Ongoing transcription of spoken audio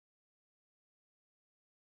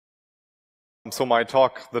So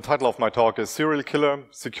the title of my talk is Serial Killer,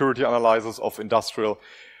 Security Analysis of Industrial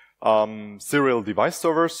Serial Device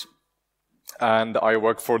Servers. And I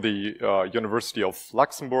work for the University of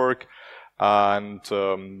Luxembourg. And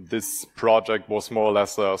this project was more or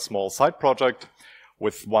less a small side project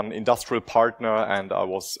with one industrial partner, and I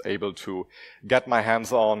was able to get my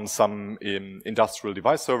hands on some industrial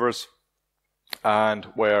device servers, and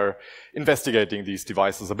we're investigating these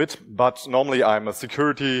devices a bit. But normally I'm a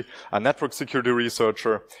network security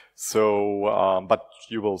researcher, so but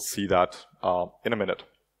you will see that in a minute.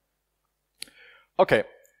 Okay,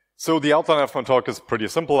 so the outline of my talk is pretty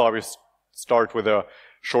simple. I will start with a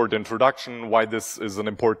short introduction, why this is an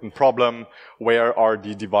important problem, where are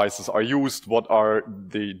the devices are used, what are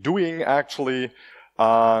they doing actually,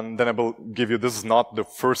 and then I will give you, this is not the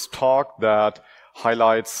first talk that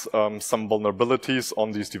highlights some vulnerabilities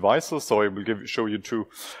on these devices, so I will show you two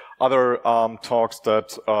other talks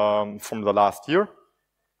that from the last year.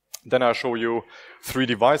 Then I'll show you 3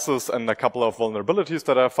 devices and a couple of vulnerabilities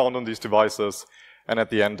that I found on these devices, and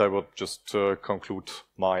at the end I will just conclude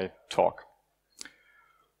my talk.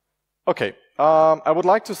 Okay, I would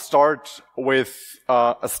like to start with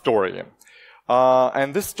a story.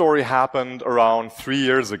 And this story happened around 3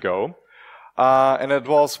 years ago. And it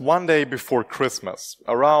was one day before Christmas,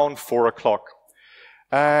 around 4 o'clock.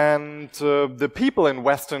 And the people in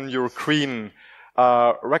Western Ukraine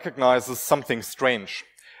recognized something strange.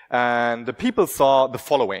 And the people saw the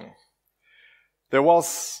following. There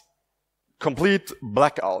was complete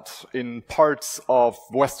blackout in parts of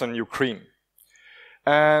Western Ukraine.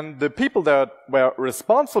 And the people that were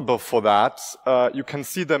responsible for that, you can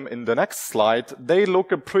see them in the next slide, they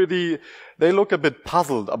look a bit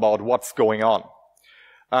puzzled about what's going on.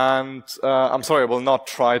 And I'm sorry, I will not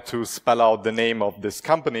try to spell out the name of this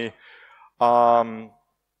company. And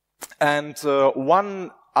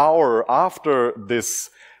 1 hour after this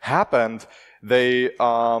happened, they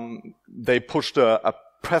pushed a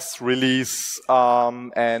press release,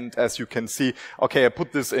 and as you can see, okay, I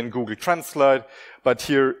put this in Google Translate, but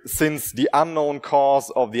here, since the unknown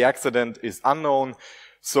cause of the accident is unknown,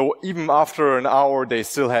 so even after an hour, they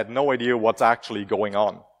still had no idea what's actually going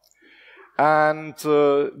on. And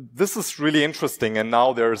this is really interesting, and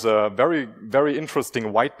now there's a very, very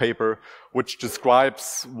interesting white paper which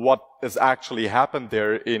describes what has actually happened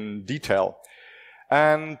there in detail.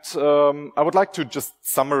 And I would like to just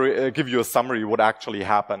give you a summary of what actually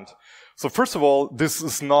happened. So first of all, this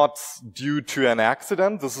is not due to an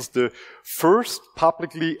accident. This is the first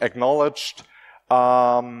publicly acknowledged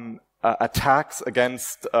attacks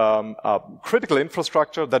against critical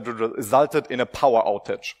infrastructure that resulted in a power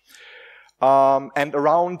outage. And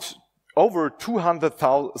around over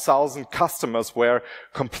 200,000 customers were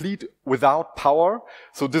complete without power.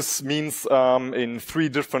 So this means in 3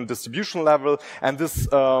 different distribution levels, and this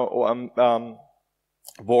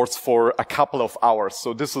was for a couple of hours.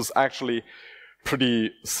 So this is actually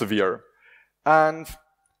pretty severe. And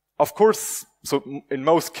of course, so in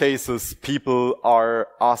most cases, people are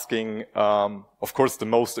asking, of course, the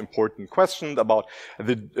most important question about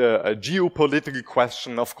the geopolitical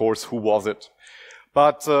question, of course, who was it?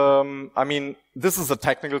 But, I mean, this is a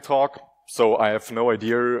technical talk, so I have no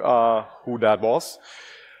idea who that was.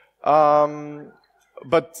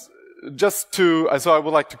 But just so I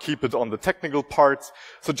would like to keep it on the technical parts.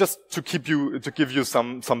 So just to give you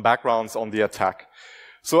some backgrounds on the attack.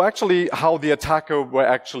 So actually, how the attacker were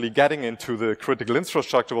actually getting into the critical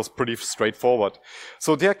infrastructure was pretty straightforward.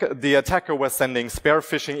 So the attacker was sending spare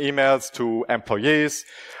phishing emails to employees.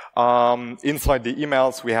 Inside the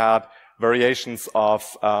emails, we had variations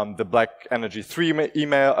of the Black Energy 3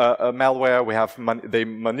 malware. They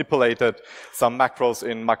manipulated some macros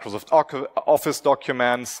in Microsoft Office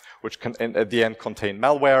documents, which at the end contain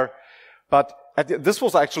malware. But this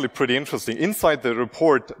was actually pretty interesting. Inside the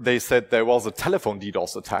report, they said there was a telephone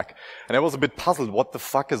DDoS attack. And I was a bit puzzled, what the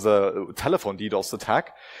fuck is a telephone DDoS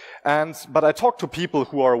attack? But I talked to people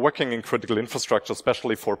who are working in critical infrastructure,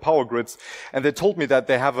 especially for power grids, and they told me that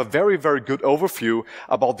they have a very, very good overview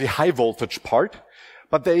about the high voltage part,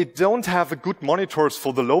 but they don't have a good monitors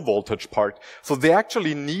for the low voltage part. So they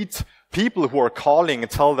actually need people who are calling and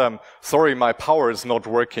tell them, sorry, my power is not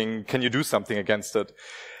working, can you do something against it?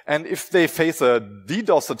 And if they face a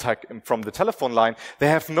DDoS attack from the telephone line, they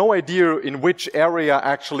have no idea in which area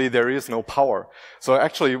actually there is no power. So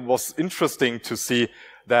actually it was interesting to see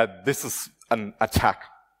that this is an attack.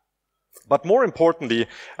 But more importantly,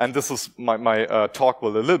 and this is my talk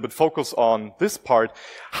will a little bit focus on this part,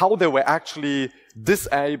 how they were actually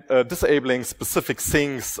disabling specific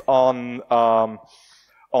things on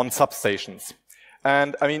substations.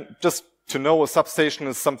 And I mean, just to know a substation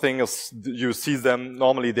is something, you see them,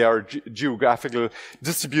 normally they are geographically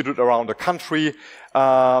distributed around the country,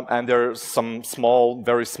 and there are some small,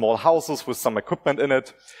 very small houses with some equipment in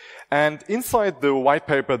it. And inside the white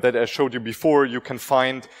paper that I showed you before, you can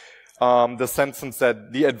find the sentence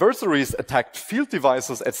that the adversaries attacked field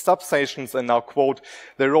devices at substations and now, quote,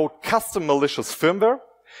 they wrote custom malicious firmware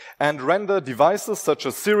and render devices such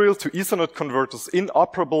as serial to Ethernet converters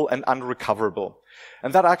inoperable and unrecoverable.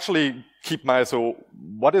 And that actually so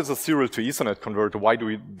what is a serial to Ethernet converter? Why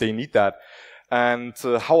do they need that? And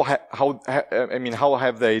how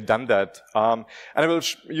have they done that? And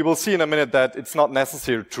you will see in a minute that it's not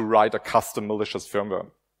necessary to write a custom malicious firmware.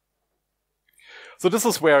 So this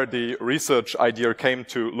is where the research idea came,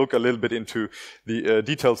 to look a little bit into the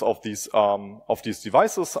details of these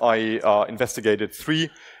devices. I investigated 3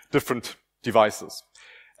 different devices.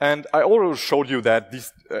 And I already showed you that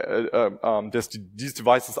these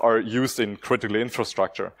devices are used in critical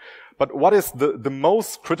infrastructure. But what is the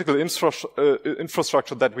most critical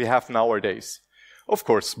infrastructure that we have nowadays? Of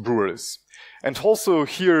course, breweries. And also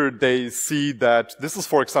here they see that this is,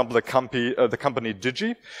 for example, the company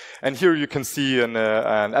Digi. And here you can see an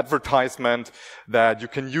advertisement that you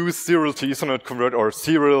can use serial to Ethernet converter or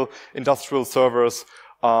serial industrial servers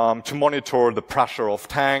to monitor the pressure of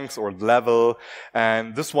tanks or level.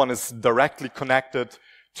 And this one is directly connected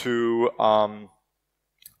to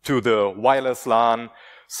the wireless LAN.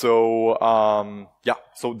 So,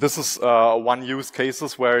 so this is one use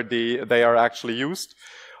cases where they are actually used.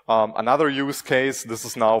 Another use case, this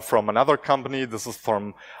is now from another company, this is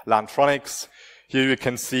from Lantronix. Here you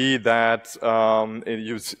can see that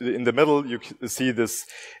in the middle you see this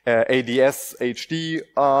ADS HD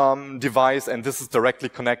device, and this is directly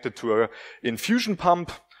connected to an infusion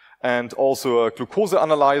pump and also a glucose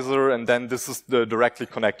analyzer, and then this is directly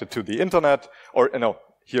connected to the internet, or no,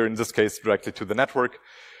 here in this case directly to the network.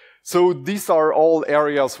 So these are all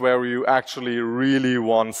areas where you actually really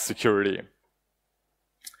want security.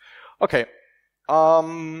 Okay,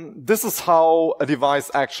 this is how a device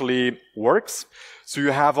actually works. So you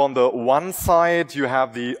have on the one side, you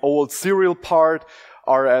have the old serial part,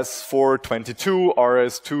 RS422,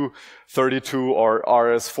 RS232, or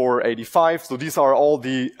RS485. So these are all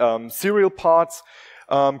the serial parts.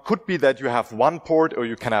 Could be that you have one port or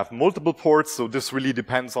you can have multiple ports. So this really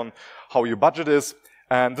depends on how your budget is.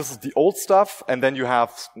 And this is the old stuff. And then you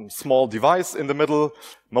have a small device in the middle.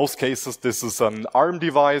 Most cases, this is an ARM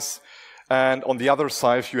device. And on the other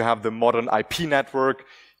side, you have the modern IP network,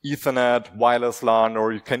 Ethernet, wireless LAN,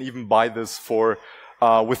 or you can even buy this for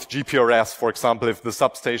with GPRS, for example, if the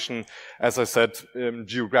substation, as I said,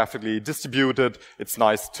 geographically distributed, it's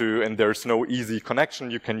nice to, and there's no easy connection,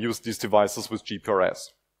 you can use these devices with GPRS.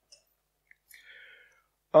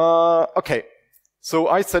 Okay, so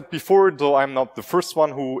I said before, though I'm not the first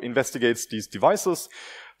one who investigates these devices,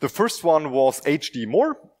 the first one was H.D.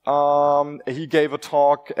 Moore. He gave a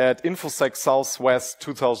talk at InfoSec Southwest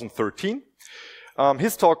 2013.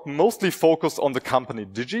 His talk mostly focused on the company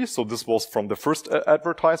Digi, so this was from the first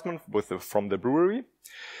advertisement from the brewery.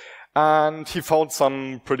 And he found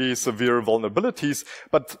some pretty severe vulnerabilities,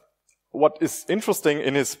 but what is interesting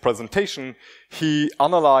in his presentation, he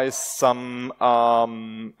analyzed some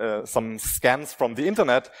scans from the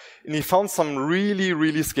internet, and he found some really,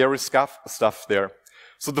 really scary stuff there.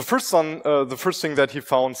 So the first thing that he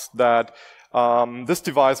found that this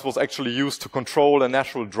device was actually used to control a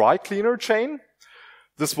natural dry cleaner chain.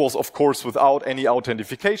 This was, of course, without any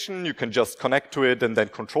authentication. You can just connect to it and then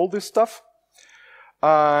control this stuff.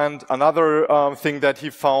 And another thing that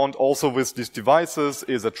he found also with these devices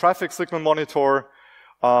is a traffic signal monitor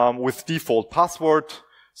with default password.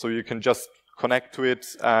 So you can just connect to it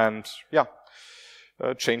and,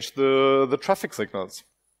 change the traffic signals.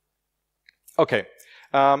 Okay.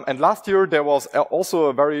 And last year there was also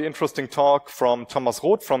a very interesting talk from Thomas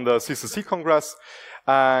Roth from the CCC Congress,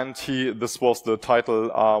 and this was the title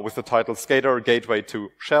with the title "Skater Gateway to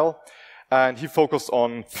Shell," and he focused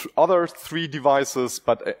on other 3 devices,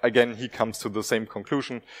 but again he comes to the same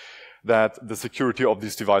conclusion that the security of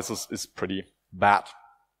these devices is pretty bad.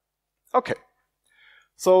 Okay,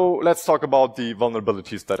 so let's talk about the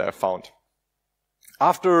vulnerabilities that I found.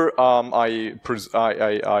 After I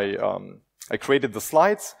created the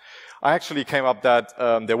slides, I actually came up that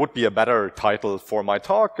there would be a better title for my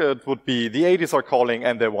talk. It would be "The 80s Are Calling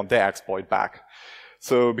and They Want Their Exploit Back."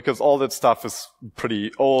 So, because all that stuff is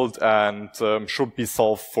pretty old and should be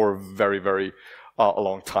solved for very, very a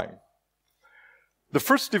long time. The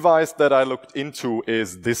first device that I looked into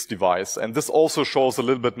is this device, and this also shows a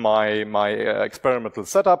little bit my experimental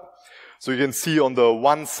setup. So you can see on the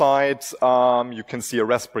one side, you can see a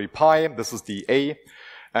Raspberry Pi. This is the A.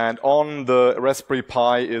 And on the Raspberry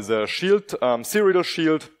Pi is a shield, serial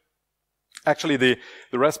shield. Actually, the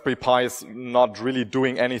Raspberry Pi is not really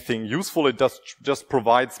doing anything useful. It just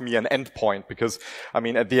provides me an endpoint because, I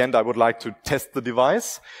mean, at the end, I would like to test the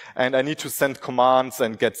device and I need to send commands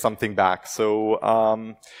and get something back. So,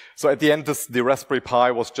 so at the end, the Raspberry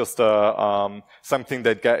Pi was just something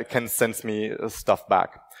that can send me stuff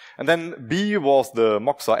back. And then B was the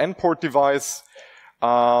Moxa endport device.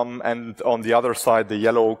 And on the other side, the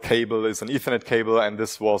yellow cable is an Ethernet cable, and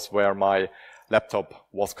this was where my laptop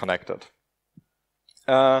was connected.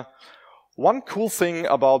 One cool thing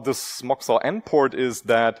about this Moxa endport is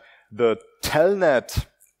that the telnet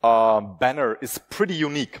banner is pretty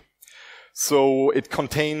unique. So it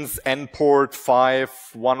contains endport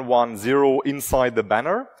 5110 inside the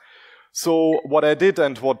banner. So what I did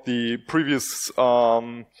and what the previous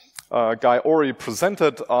guy already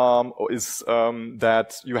presented is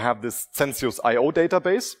that you have this Censius IO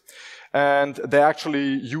database, and they're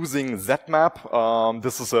actually using ZMap.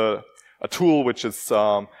 This is a tool which is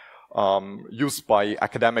used by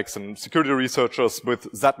academics and security researchers.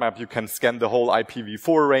 With ZMap, you can scan the whole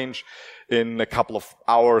IPv4 range in a couple of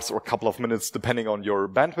hours or a couple of minutes, depending on your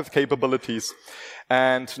bandwidth capabilities.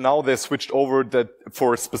 And now they switched over that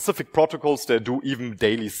for specific protocols, they do even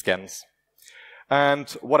daily scans. And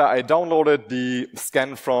what I downloaded the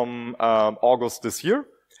scan from August this year.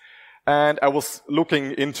 And I was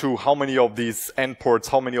looking into how many of these endports,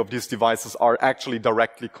 how many of these devices are actually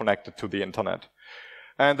directly connected to the internet.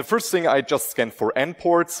 And the first thing, I just scanned for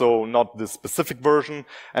endports, so not the specific version,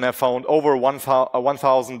 and I found over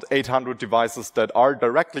 1,800 devices that are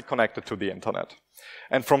directly connected to the internet.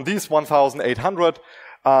 And from these 1,800,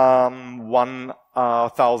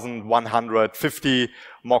 1,150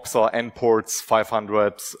 Moxa endports,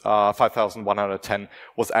 5,110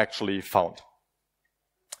 was actually found.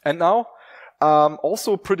 And now,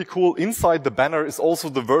 also pretty cool, inside the banner is also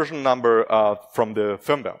the version number from the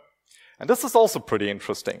firmware. And this is also pretty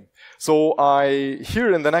interesting. So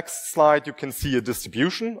here in the next slide, you can see a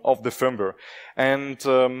distribution of the firmware. And,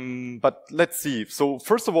 but let's see. So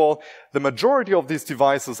first of all, the majority of these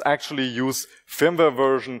devices actually use firmware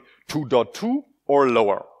version 2.2 or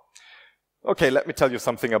lower. Okay, let me tell you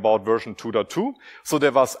something about version 2.2. So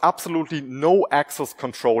there was absolutely no access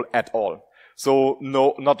control at all. So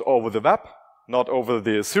no, not over the web, not over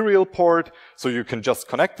the serial port, so you can just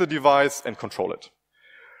connect the device and control it.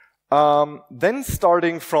 Then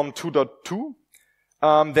starting from 2.2,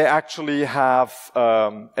 they actually have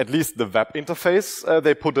at least the web interface.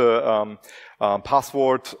 They put a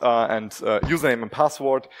password and username and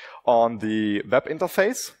password on the web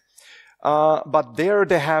interface. But there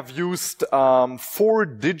they have used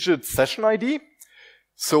 4-digit session ID.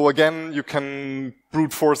 So again, you can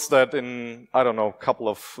brute force that in, I don't know, a couple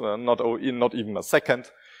of, not even a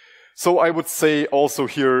second. So I would say also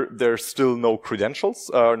here, there's still no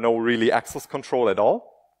credentials, no really access control at all.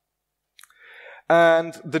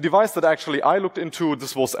 And the device that actually I looked into,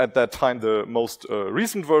 this was at that time the most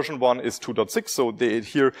recent version one, is 2.6. So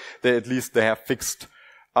here, at least they have fixed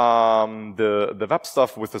the web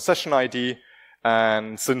stuff with the session ID.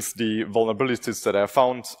 And since the vulnerabilities that I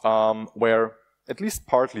found were at least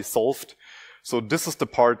partly solved. So this is the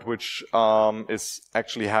part which is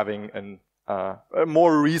actually having a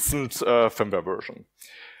more recent firmware version,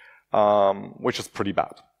 which is pretty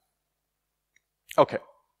bad. Okay.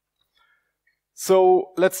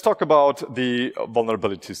 So let's talk about the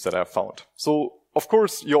vulnerabilities that I found. So of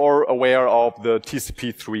course you're aware of the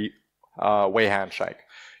TCP/3 way handshake.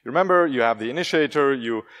 You remember, you have the initiator,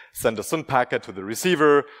 you send a SYN packet to the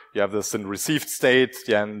receiver, you have the SYN received state,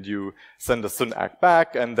 and you send a SYN ACK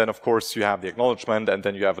back, and then of course you have the acknowledgement, and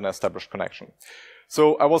then you have an established connection.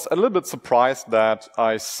 So I was a little bit surprised that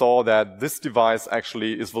I saw that this device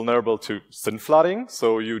actually is vulnerable to SYN flooding.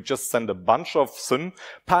 So you just send a bunch of SYN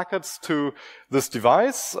packets to this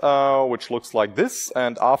device, which looks like this,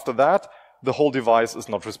 and after that, the whole device is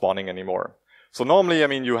not responding anymore. So normally, I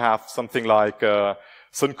mean, you have something like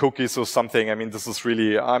SYN cookies or something. I mean, this is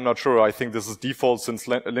really, I'm not sure. I think this is default since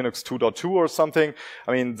Linux 2.2 or something.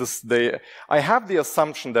 I mean, I have the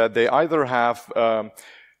assumption that they either have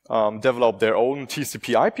developed their own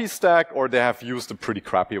TCP IP stack or they have used a pretty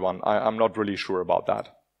crappy one. I'm not really sure about that.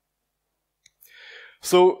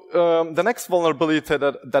 So the next vulnerability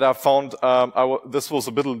that I found, this was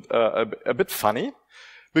a bit funny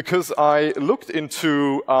because I looked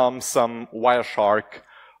into some Wireshark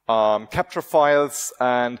capture files,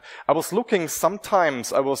 and I was looking,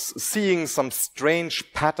 sometimes I was seeing some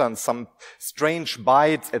strange patterns, some strange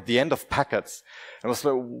bytes at the end of packets. And I was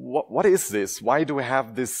like, what is this? Why do we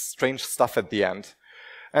have this strange stuff at the end?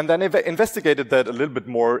 And then I investigated that a little bit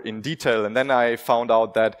more in detail, and then I found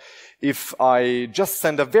out that if I just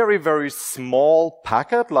send a very, very small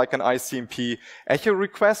packet, like an ICMP echo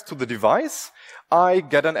request to the device, I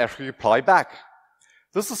get an echo reply back.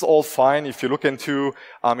 This is all fine if you look into,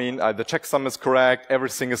 the checksum is correct,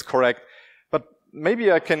 everything is correct, but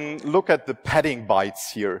maybe I can look at the padding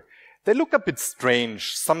bytes here. They look a bit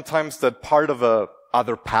strange. Sometimes that part of a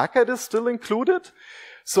other packet is still included.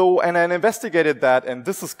 So, and I investigated that, and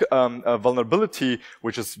this is a vulnerability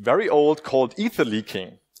which is very old called ether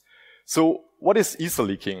leaking. So, what is ether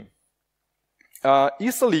leaking?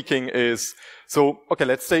 Ether leaking is, okay,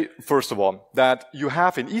 let's say, first of all, that you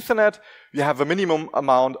have in Ethernet, you have a minimum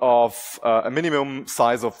amount of, a minimum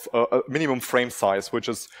frame size, which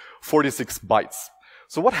is 46 bytes.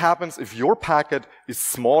 So what happens if your packet is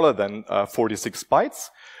smaller than 46 bytes?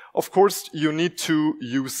 Of course, you need to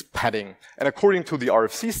use padding. And according to the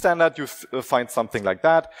RFC standard, you find something like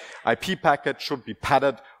that. IP packet should be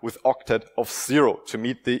padded with octet of 0 to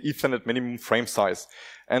meet the Ethernet minimum frame size.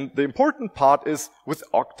 And the important part is with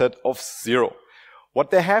octet of 0.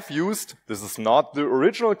 What they have used, this is not the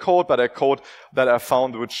original code, but a code that I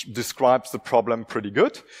found which describes the problem pretty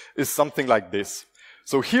good, is something like this.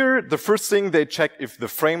 So here, the first thing they check if the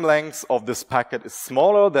frame length of this packet is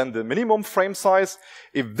smaller than the minimum frame size.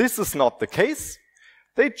 If this is not the case,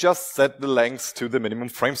 they just set the length to the minimum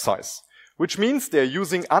frame size, which means they're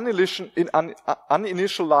using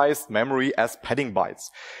uninitialized memory as padding bytes.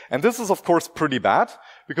 And this is, of course, pretty bad,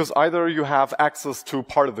 because either you have access to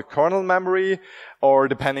part of the kernel memory, or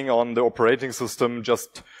depending on the operating system,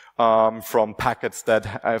 just from packets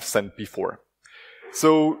that I've sent before.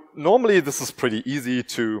 So normally this is pretty easy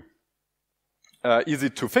to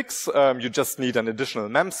fix. You just need an additional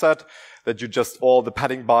memset that you just all the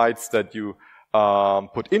padding bytes that you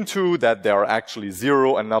put into, that they are actually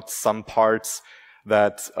 0 and not some parts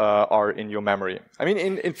that are in your memory. I mean,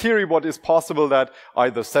 in theory, what is possible that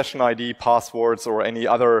either session ID, passwords, or any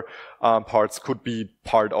other parts could be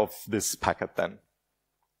part of this packet then.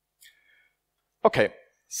 Okay.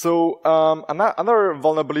 So another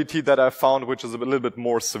vulnerability that I found, which is a little bit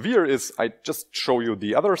more severe, is I just show you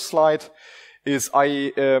the other slide, is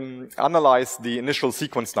I analyze the initial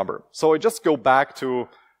sequence number. So I just go back to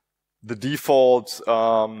the default,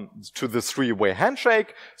 to the three-way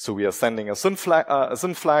handshake. So we are sending a SYN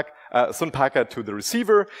packet to the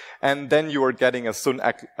receiver, and then you are getting a SYN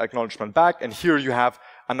acknowledgement back, and here you have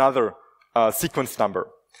another sequence number.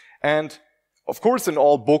 And of course, in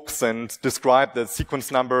all books and described, the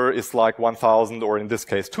sequence number is like 1000, or in this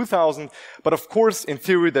case 2000. But of course, in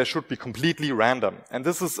theory, they should be completely random. And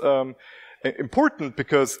this is important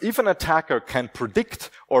because if an attacker can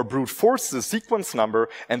predict or brute force the sequence number,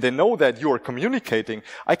 and they know that you are communicating,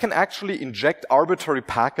 I can actually inject arbitrary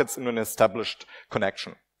packets in an established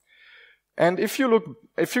connection. And if you're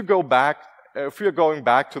going back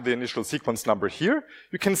to the initial sequence number here,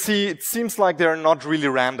 you can see it seems like they're not really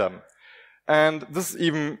random. And this is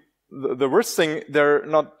even the worst thing, they're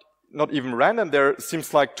not even random, there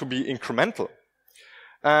seems like to be incremental.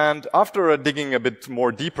 And after digging a bit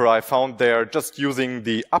more deeper, I found they're just using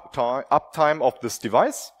the uptime of this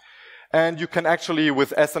device. And you can actually,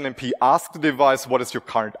 with SNMP, ask the device, what is your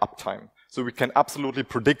current uptime? So we can absolutely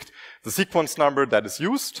predict the sequence number that is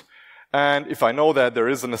used. And if I know that there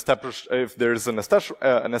is an established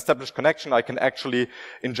connection, I can actually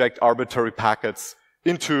inject arbitrary packets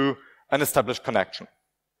into an established connection.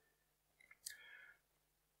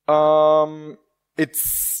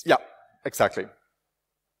 Yeah, exactly.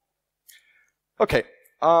 Okay,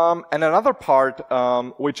 and another part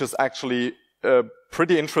which is actually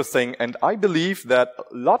pretty interesting, and I believe that a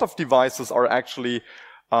lot of devices are actually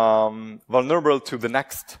vulnerable to the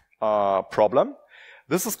next problem.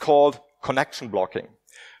 This is called connection blocking.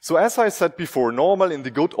 So as I said before, normal in the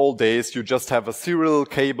good old days, you just have a serial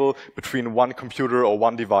cable between one computer or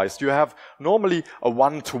one device. You have normally a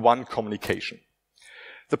one-to-one communication.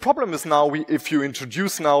 The problem is now, if you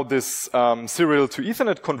introduce now this serial to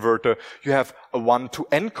Ethernet converter, you have a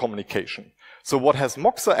one-to-N communication. So what has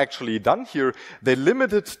Moxa actually done here? They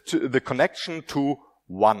limited the connection to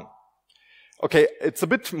 1. Okay, it's a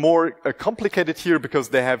bit more complicated here because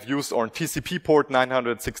they have used on TCP port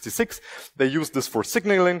 966. They use this for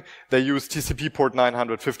signaling. They use TCP port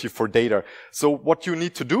 950 for data. So what you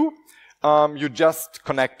need to do, you just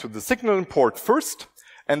connect to the signaling port first,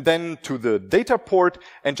 and then to the data port,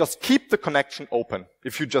 and just keep the connection open.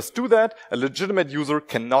 If you just do that, a legitimate user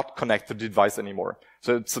cannot connect to the device anymore.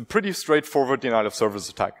 So it's a pretty straightforward denial of service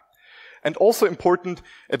attack. And also important,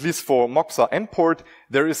 at least for Moxa endport,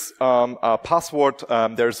 there is a password,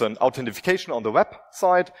 there's an authentication on the web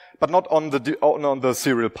side, but not on the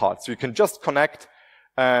serial part. So you can just connect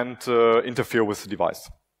and interfere with the device.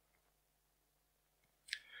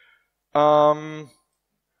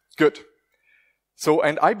 Good. So,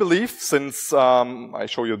 and I believe, since I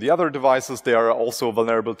show you the other devices, they are also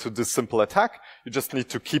vulnerable to this simple attack. You just need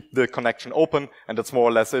to keep the connection open, and that's more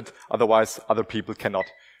or less it. Otherwise, other people cannot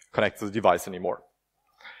connect to the device anymore.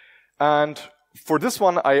 And for this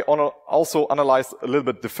one, I also analyzed a little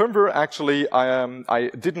bit the firmware. Actually,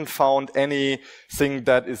 I didn't found anything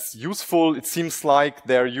that is useful. It seems like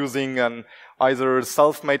they're using an either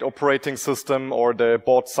self-made operating system or they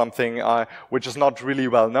bought something which is not really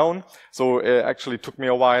well known. So it actually took me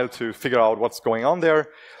a while to figure out what's going on there.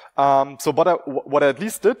 So what I at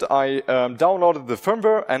least did, I downloaded the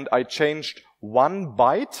firmware and I changed 1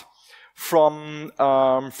 byte from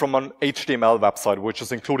an HTML website, which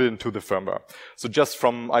is included into the firmware. So just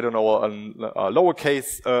from, I don't know, a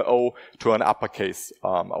lowercase o to an uppercase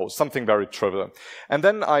o, something very trivial. And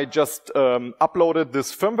then I just uploaded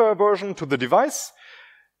this firmware version to the device.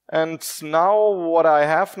 And now what I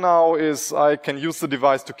have now is I can use the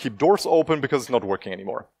device to keep doors open because it's not working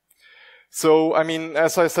anymore. So, I mean,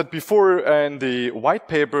 as I said before in the white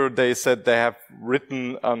paper, they said they have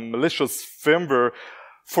written a malicious firmware.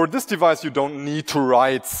 For this device, you don't need to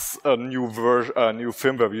write a new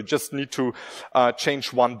firmware. You just need to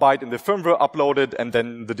change 1 byte in the firmware, upload it, and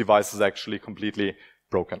then the device is actually completely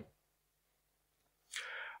broken.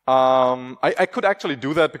 I could actually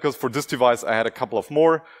do that because for this device, I had a couple of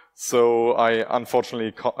more. So I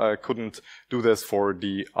unfortunately couldn't do this for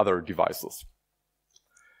the other devices.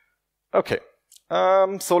 Okay,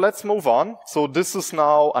 so let's move on. So this is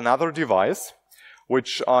now another device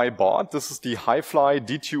which I bought. This is the Hi-Fly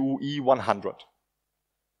D2E100.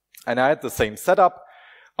 And I had the same setup,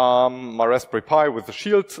 my Raspberry Pi with the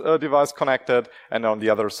Shield device connected, and on the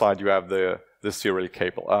other side you have the serial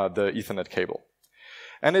cable, the Ethernet cable.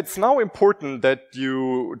 And it's now important that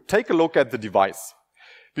you take a look at the device,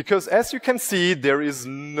 because as you can see, there is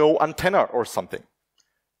no antenna or something.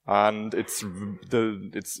 And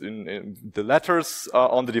the letters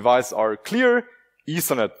on the device are clear,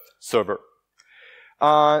 Ethernet server.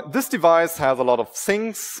 This device has a lot of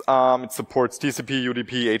things. It supports TCP,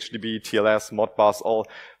 UDP, HTTP, TLS, Modbus, all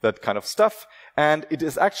that kind of stuff. And it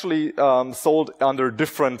is actually sold under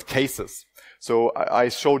different cases. So I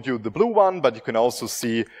showed you the blue one, but you can also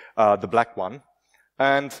see the black one.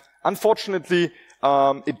 And unfortunately,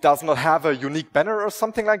 it does not have a unique banner or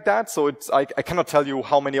something like that. So I cannot tell you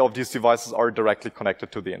how many of these devices are directly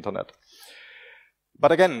connected to the internet.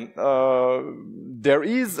 But again, there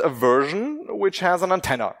is a version which has an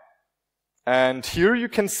antenna. And here you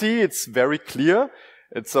can see it's very clear.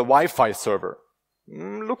 It's a Wi-Fi server.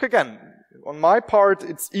 Look again. On my part,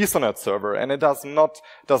 it's Ethernet server, and it does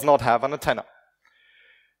not have an antenna.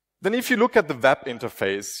 Then if you look at the web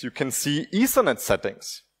interface, you can see Ethernet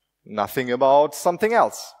settings. Nothing about something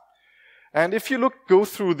else. And if you go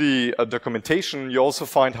through the documentation, you also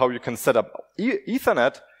find how you can set up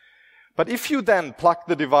Ethernet. But if you then plug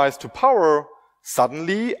the device to power,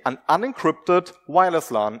 suddenly an unencrypted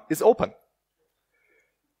wireless LAN is open.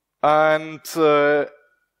 And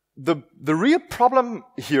the real problem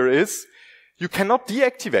here is you cannot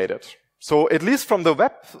deactivate it. So at least from the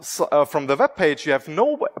web page, you have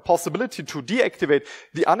no possibility to deactivate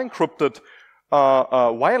the unencrypted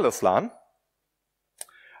wireless LAN.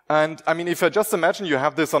 And I mean, if I just imagine you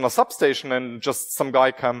have this on a substation and just some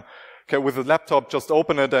guy come with a laptop, just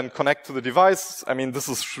open it and connect to the device. I mean, this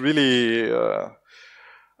is really,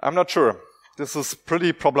 I'm not sure. This is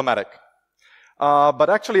pretty problematic. But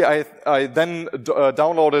actually, I then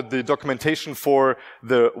downloaded the documentation for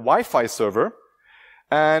the Wi-Fi server.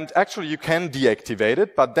 And actually, you can deactivate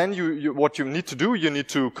it. But then what you need to do, you need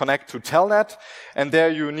to connect to Telnet. And there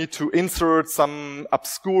you need to insert some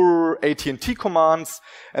obscure AT&T commands.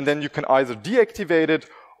 And then you can either deactivate it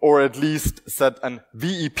or at least set an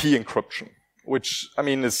VEP encryption, which, I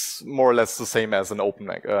mean, is more or less the same as an open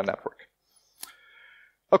network.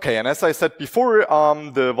 Okay, and as I said before,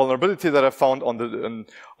 the vulnerability that I found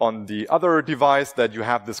on the other device, that you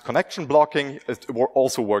have this connection blocking, it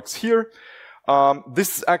also works here.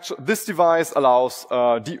 This device allows,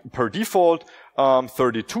 per default,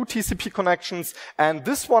 32 TCP connections, and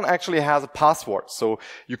this one actually has a password, so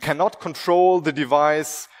you cannot control the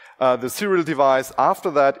device the serial device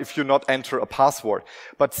after that if you not enter a password.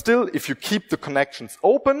 But still, if you keep the connections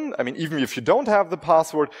open, I mean, even if you don't have the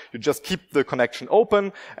password, you just keep the connection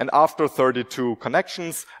open, and after 32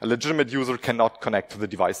 connections, a legitimate user cannot connect to the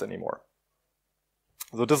device anymore.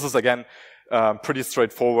 So this is, again, pretty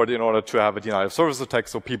straightforward in order to have a denial of service attack,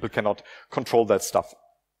 so people cannot control that stuff.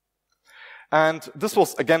 And this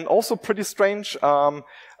was, again, also pretty strange.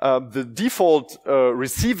 The default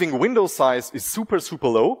receiving window size is super, super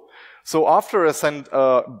low. So after I send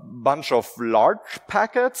a bunch of large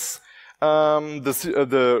packets,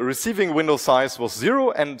 the receiving window size was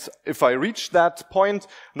 0, and if I reach that point,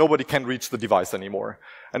 nobody can reach the device anymore.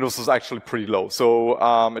 And this was actually pretty low. So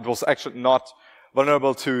it was actually not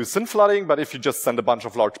vulnerable to SYN flooding, but if you just send a bunch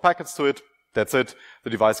of large packets to it, that's it. The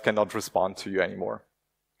device cannot respond to you anymore.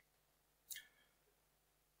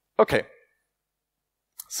 Okay.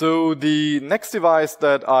 So the next device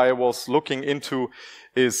that I was looking into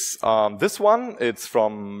is this one. It's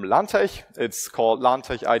from Lantech. It's called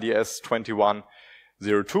Lantech IDS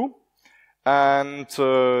 2102. And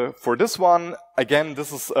for this one, again,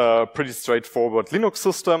 this is a pretty straightforward Linux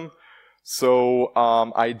system. So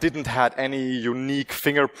I didn't have any unique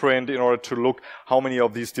fingerprint in order to look how many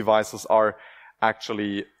of these devices are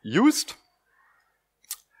actually used.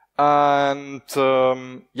 And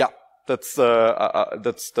yeah, that's a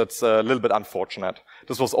little bit unfortunate.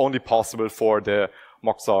 This was only possible for the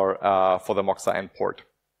Moxa N port.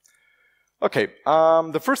 Okay,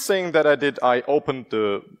 the first thing that I did, I opened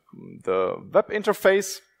the web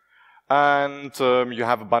interface, and you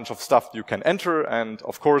have a bunch of stuff you can enter. And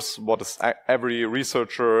of course, what is every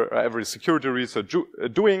researcher, every security researcher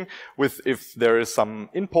doing with if there is some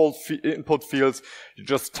input fields, you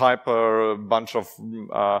just type a bunch of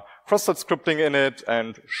cross-site scripting in it,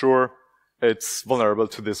 and sure, it's vulnerable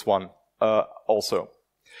to this one also.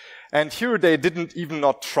 And here they didn't even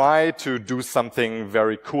not try to do something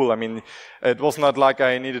very cool. I mean, it was not like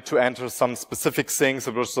I needed to enter some specific things.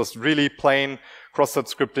 It was just really plain cross-site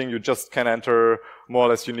scripting. You just can enter more or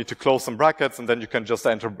less, you need to close some brackets, and then you can just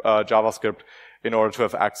enter JavaScript in order to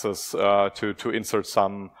have access to insert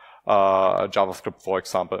some JavaScript, for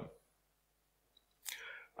example.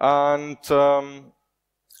 And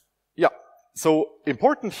yeah, so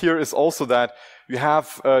important here is also that you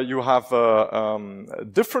have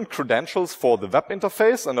different credentials for the web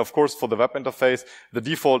interface, and of course for the web interface the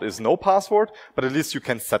default is no password, but at least you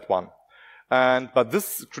can set one. But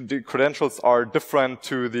these credentials are different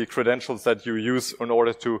to the credentials that you use in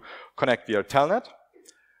order to connect via Telnet,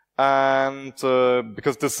 and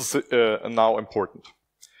because this is now important.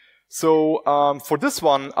 So for this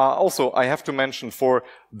one, also I have to mention for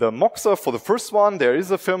the Moxa, for the first one, there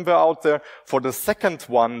is a firmware out there. For the second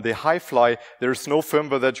one, the Highfly, there is no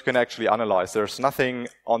firmware that you can actually analyze. There's nothing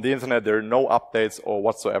on the internet. There are no updates or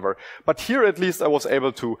whatsoever. But here, at least, I was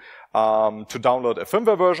able to download a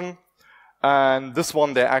firmware version. And this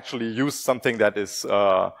one, they actually use something that is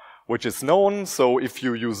which is known. So if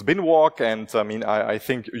you use binwalk, and I mean, I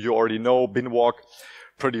think you already know binwalk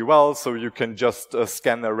pretty well, so you can just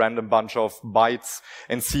scan a random bunch of bytes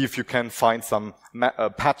and see if you can find some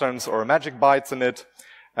patterns or magic bytes in it.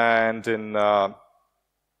 And in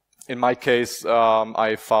my case,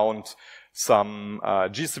 I found some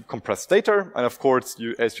gzip compressed data, and of course,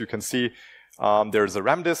 as you can see, there's a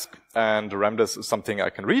RAM disk, and the RAM disk is something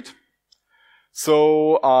I can read.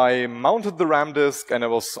 So I mounted the RAM disk, and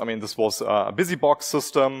this was a BusyBox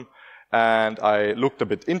system, and I looked a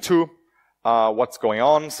bit into what's going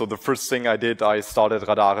on. So the first thing I did, I started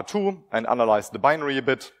Radare 2 and analyzed the binary a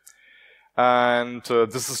bit. And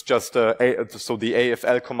this is just so the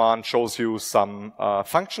AFL command shows you some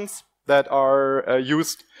functions that are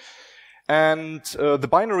used. And the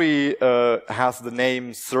binary has the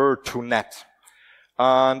name sir2net.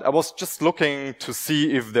 And I was just looking to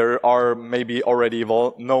see if there are maybe already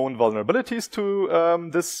known vulnerabilities to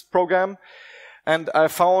this program. And I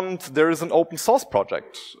found there is an open source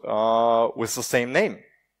project with the same name.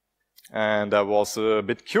 And I was a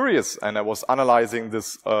bit curious, and I was analyzing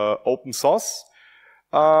this open source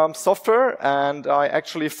software, and I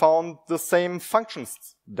actually found the same functions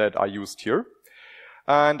that I used here.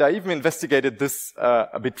 And I even investigated this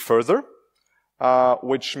a bit further,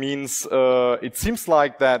 which means it seems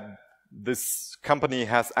like that this company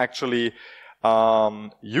has actually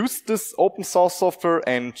used this open source software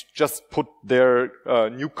and just put their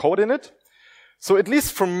new code in it. So at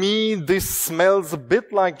least for me, this smells a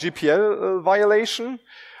bit like GPL violation.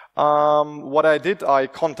 What I did, I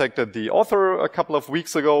contacted the author a couple of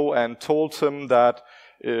weeks ago and told him that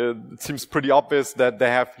it seems pretty obvious that they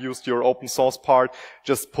have used your open source part,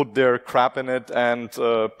 just put their crap in it and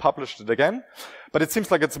published it again. But it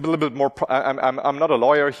seems like it's a little bit more, I'm not a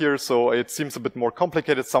lawyer here, so it seems a bit more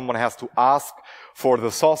complicated. Someone has to ask for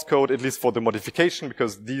the source code, at least for the modification,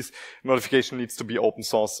 because this modification needs to be open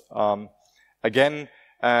source again.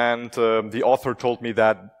 And the author told me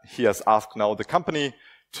that he has asked now the company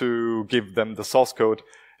to give them the source code.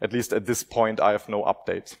 At least at this point, I have no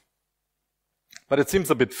updates. But it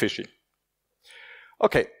seems a bit fishy.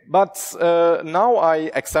 Okay, but now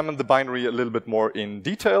I examined the binary a little bit more in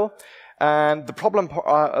detail. And the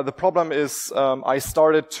problem is I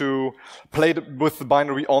started to play with the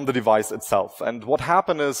binary on the device itself. And what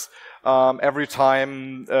happened is every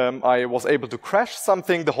time I was able to crash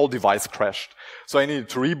something, the whole device crashed. So I needed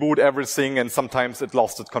to reboot everything, and sometimes it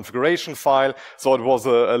lost its configuration file. So it was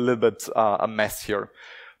a little bit a mess here.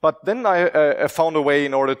 But then I found a way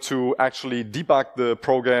in order to actually debug the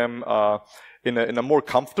program in a more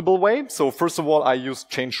comfortable way. So first of all, I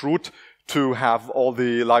used change root to have all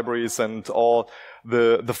the libraries and all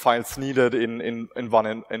the files needed in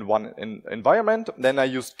one environment. Then I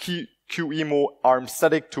used qemu arm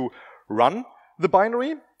static to run the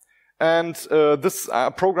binary. And this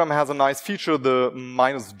program has a nice feature, the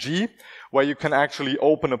 -G, where you can actually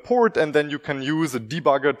open a port and then you can use a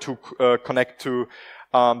debugger to connect to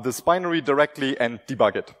this binary directly and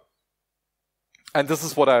debug it. And this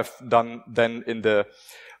is what I've done then in the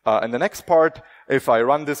next part. If I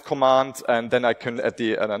run this command, and then I can, at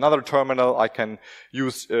another terminal, I can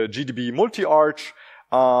use GDB multi-arch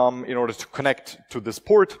in order to connect to this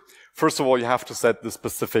port. First of all, you have to set the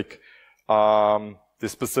specific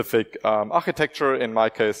architecture. In my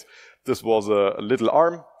case, this was a little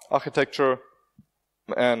ARM architecture.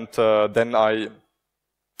 And then I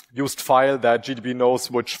used file that GDB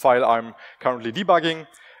knows which file I'm currently debugging.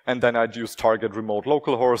 And then I used target remote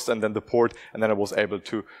localhost and then the port, and then I was able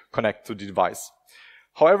to connect to the device.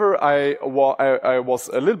 However, I was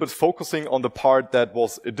a little bit focusing on the part that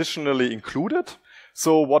was additionally included.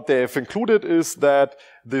 So what they have included is that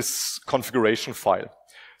this configuration file.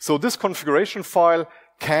 So this configuration file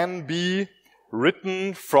can be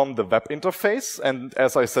written from the web interface. And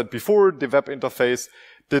as I said before, the web interface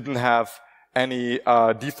didn't have any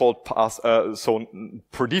default pass, so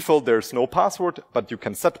per default there's no password, but you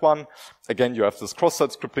can set one. Again, you have this cross-site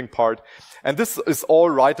scripting part, and this is all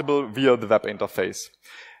writable via the web interface.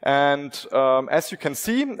 And as you can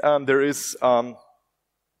see, there is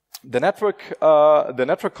the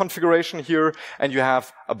network configuration here, and you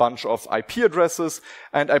have a bunch of IP addresses.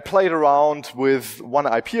 And I played around with one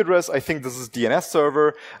IP address. I think this is DNS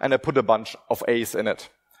server, and I put a bunch of A's in it.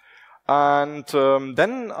 And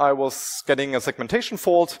then I was getting a segmentation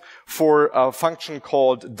fault for a function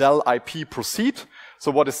called del IP proceed.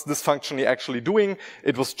 So what is this function actually doing?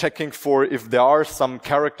 It was checking for if there are some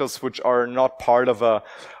characters which are not part of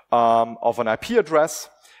an IP address,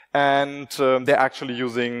 and they're actually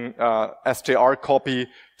using str copy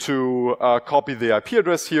to copy the IP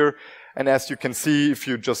address here. And as you can see, if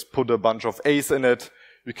you just put a bunch of A's in it,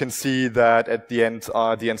 you can see that at the end,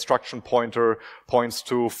 the instruction pointer points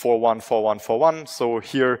to 414141. So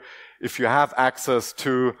here, if you have access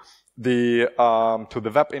to the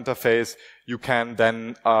web interface, you can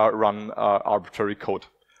then run arbitrary code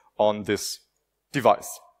on this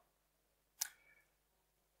device.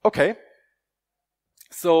 Okay.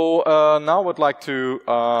 So now I would like to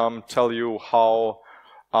tell you how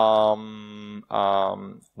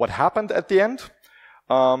what happened at the end.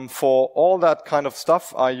 For all that kind of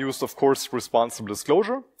stuff, I used, of course, responsible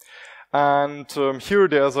disclosure. And here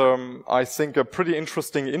there's, I think, a pretty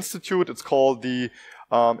interesting institute. It's called the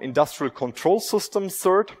Industrial Control Systems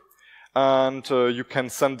CERT. And you can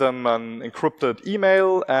send them an encrypted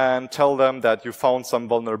email and tell them that you found some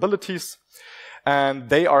vulnerabilities. And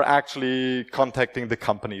they are actually contacting the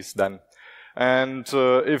companies then. And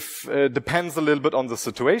if it depends a little bit on the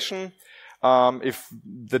situation, if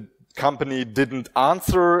the company didn't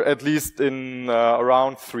answer, at least in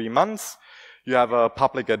around 3 months, you have a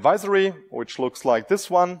public advisory, which looks like this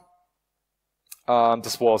one.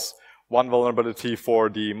 This was one vulnerability for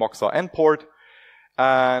the Moxa endport.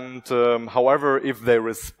 And however, if they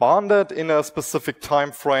responded in a specific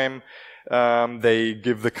time frame, they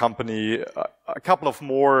give the company a couple of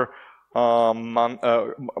more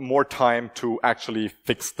time to actually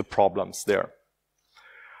fix the problems there.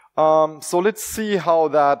 So let's see how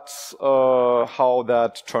that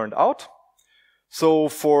turned out. So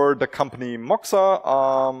for the company Moxa,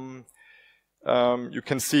 you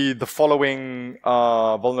can see the following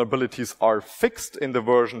vulnerabilities are fixed in the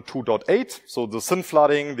version 2.8. So the SYN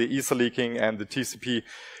flooding, the ESA leaking, and the TCP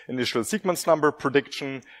initial sequence number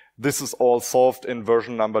prediction. This is all solved in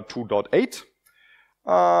version number 2.8.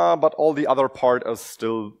 But all the other part is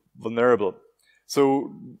still vulnerable.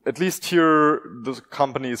 So at least here, the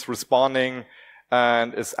company is responding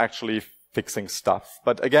and is actually fixing stuff.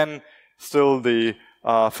 But again, still the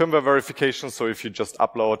firmware verification, so if you just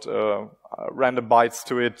upload random bytes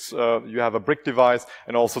to it, you have a brick device,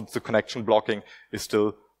 and also the connection blocking is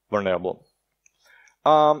still vulnerable.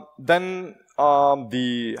 Then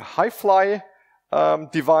the Highfly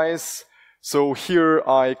device. So here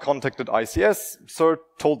I contacted ICS,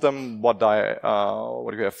 told them what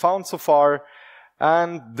we have found so far,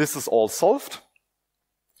 and this is all solved.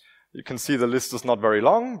 You can see the list is not very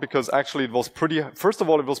long, because actually it was first of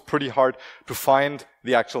all, it was pretty hard to find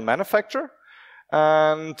the actual manufacturer.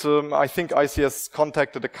 And I think ICS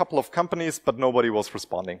contacted a couple of companies, but nobody was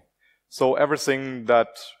responding. So everything that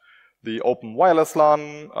the open wireless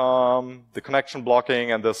LAN, the connection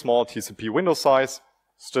blocking, and the small TCP window size,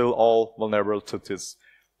 still all vulnerable to this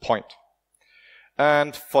point.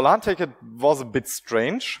 And for LANTech, it was a bit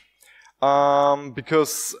strange,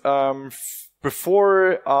 because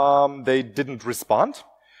before they didn't respond.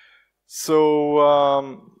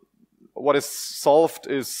 So what is solved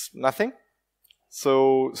is nothing.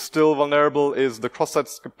 So still vulnerable is the cross-site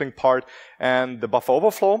scripting part and the buffer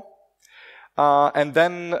overflow. And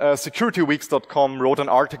then securityweeks.com wrote an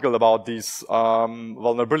article about these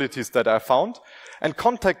vulnerabilities that I found and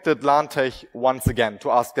contacted LANTech once again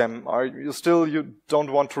to ask them, you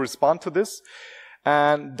don't want to respond to this?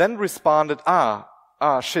 And then responded,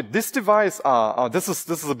 shit, this device, this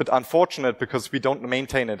is a bit unfortunate because we don't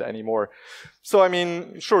maintain it anymore. So, I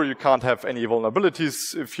mean, sure, you can't have any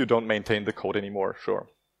vulnerabilities if you don't maintain the code anymore, sure.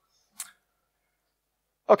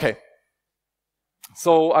 Okay.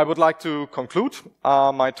 So I would like to conclude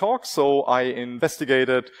my talk. So I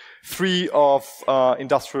investigated 3 of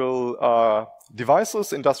industrial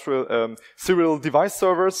devices, industrial serial device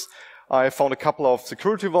servers. I found a couple of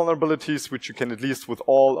security vulnerabilities, which you can, at least with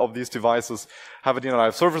all of these devices, have a denial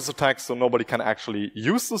of service attack, so nobody can actually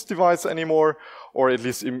use this device anymore, or at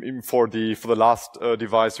least for the last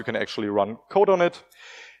device, you can actually run code on it.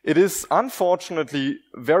 It is unfortunately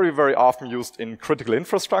very, very often used in critical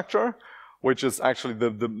infrastructure, which is actually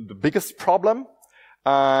the biggest problem.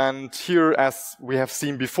 And here, as we have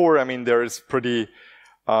seen before, I mean, there is pretty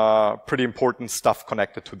important stuff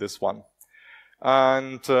connected to this one.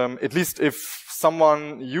 And at least if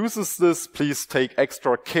someone uses this, please take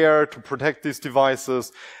extra care to protect these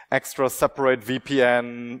devices, extra separate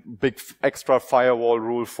VPN, big extra firewall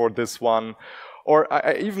rule for this one. Or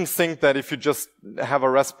I even think that if you just have a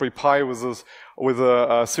Raspberry Pi with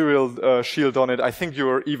a serial shield on it, I think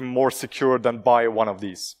you're even more secure than buy one of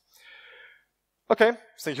these. Okay,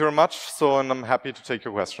 thank you very much. So, and I'm happy to take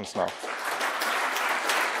your questions now.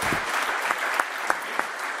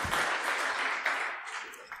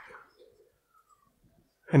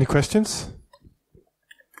 Any questions?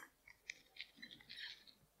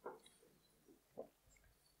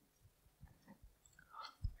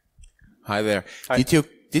 Hi there. Hi.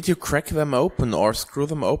 Did you crack them open or screw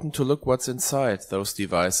them open to look what's inside those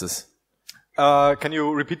devices? Can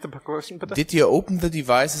you repeat the question, Peter? Did you open the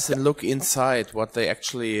devices and look inside what they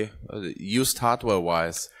actually used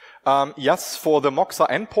hardware-wise? Yes, for the Moxa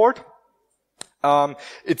N port.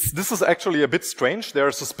 This is actually a bit strange.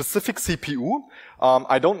 There's a specific CPU.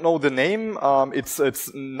 I don't know the name.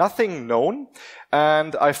 It's nothing known.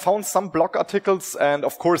 And I found some blog articles, and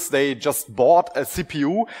of course they just bought a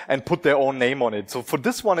CPU and put their own name on it. So for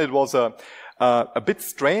this one, it was a bit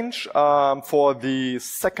strange. For the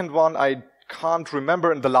second one, I can't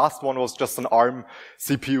remember, and the last one was just an ARM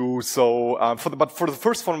CPU. So, but for the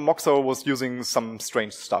first one, Moxa was using some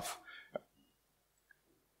strange stuff.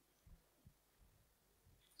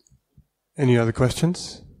 Any other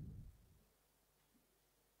questions?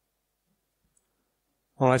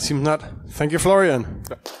 All right, seems not. Thank you, Florian.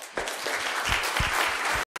 Yeah.